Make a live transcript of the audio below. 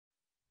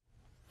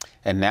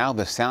And now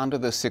the sound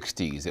of the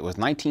 60s. It was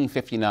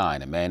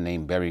 1959. A man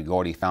named Berry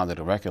Gordy founded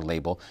a record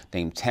label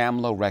named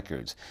Tamla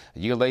Records. A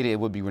year later, it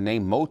would be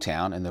renamed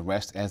Motown, and the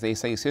rest, as they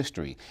say, is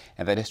history.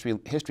 And that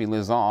history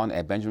lives on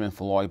at Benjamin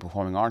Foulois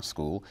Performing Arts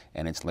School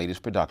and its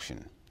latest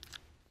production.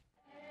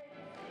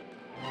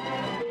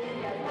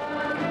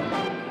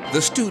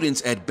 The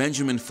students at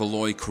Benjamin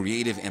Foulois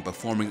Creative and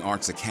Performing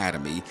Arts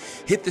Academy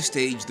hit the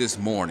stage this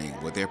morning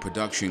with their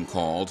production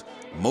called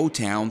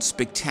Motown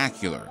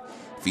Spectacular,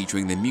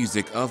 featuring the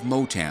music of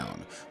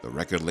Motown. The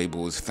record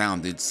label was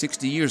founded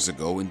 60 years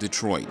ago in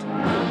Detroit.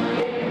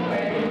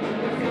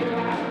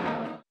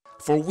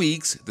 For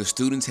weeks, the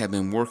students have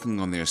been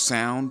working on their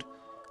sound,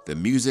 the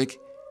music,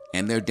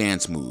 and their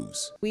dance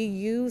moves. We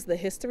used the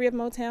history of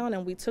Motown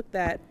and we took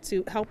that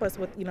to help us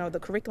with, the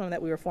curriculum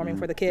that we were forming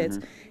for the kids.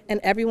 And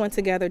everyone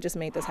together just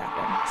made this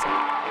happen.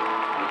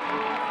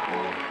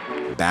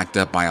 Backed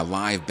up by a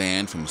live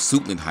band from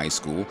Suitland High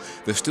School,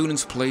 the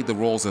students played the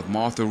roles of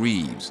Martha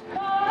Reeves,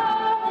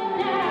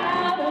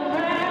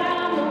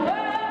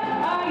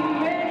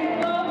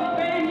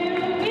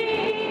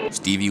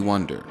 Stevie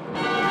Wonder,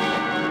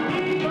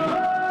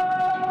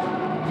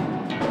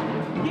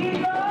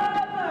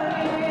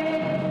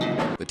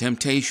 The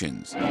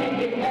Temptations,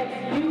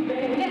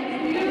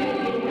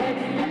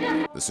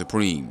 The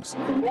Supremes,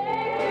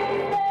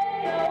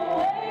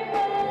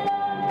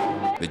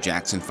 The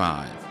Jackson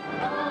 5.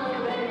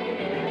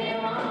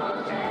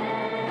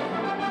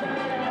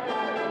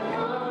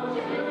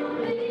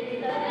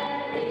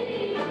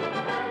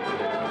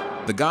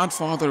 The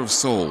godfather of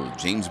soul,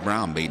 James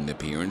Brown, made an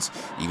appearance,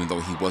 even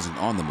though he wasn't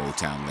on the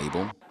Motown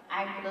label.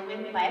 I flew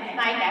in last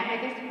night after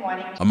this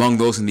morning. Among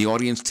those in the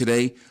audience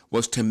today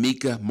was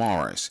Tamika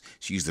Morris.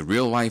 She's the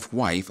real-life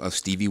wife of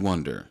Stevie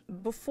Wonder.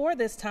 Before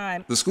this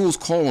time, the school's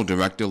choral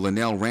director,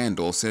 Linnell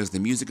Randall, says the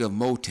music of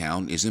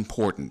Motown is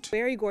important.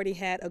 Berry Gordy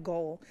had a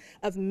goal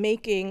of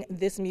making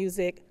this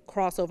music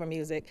crossover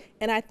music,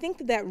 and I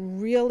think that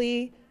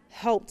really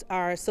helped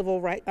our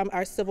civil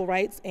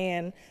rights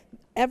and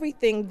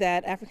everything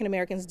that African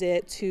Americans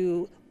did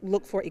to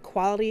look for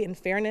equality and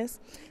fairness.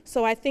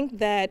 So I think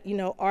that,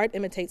 art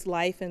imitates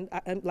life and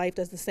life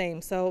does the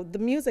same. So the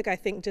music, I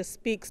think, just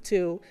speaks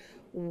to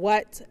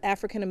what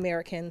African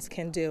Americans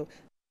can do.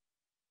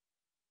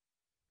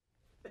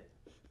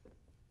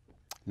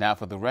 Now,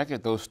 for the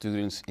record, those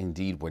students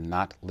indeed were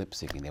not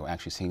lip-syncing. They were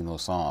actually singing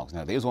those songs.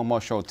 Now, there's one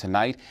more show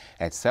tonight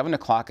at 7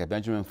 o'clock at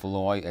Benjamin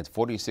Foulois at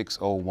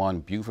 4601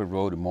 Buford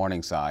Road in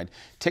Morningside.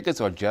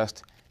 Tickets are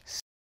just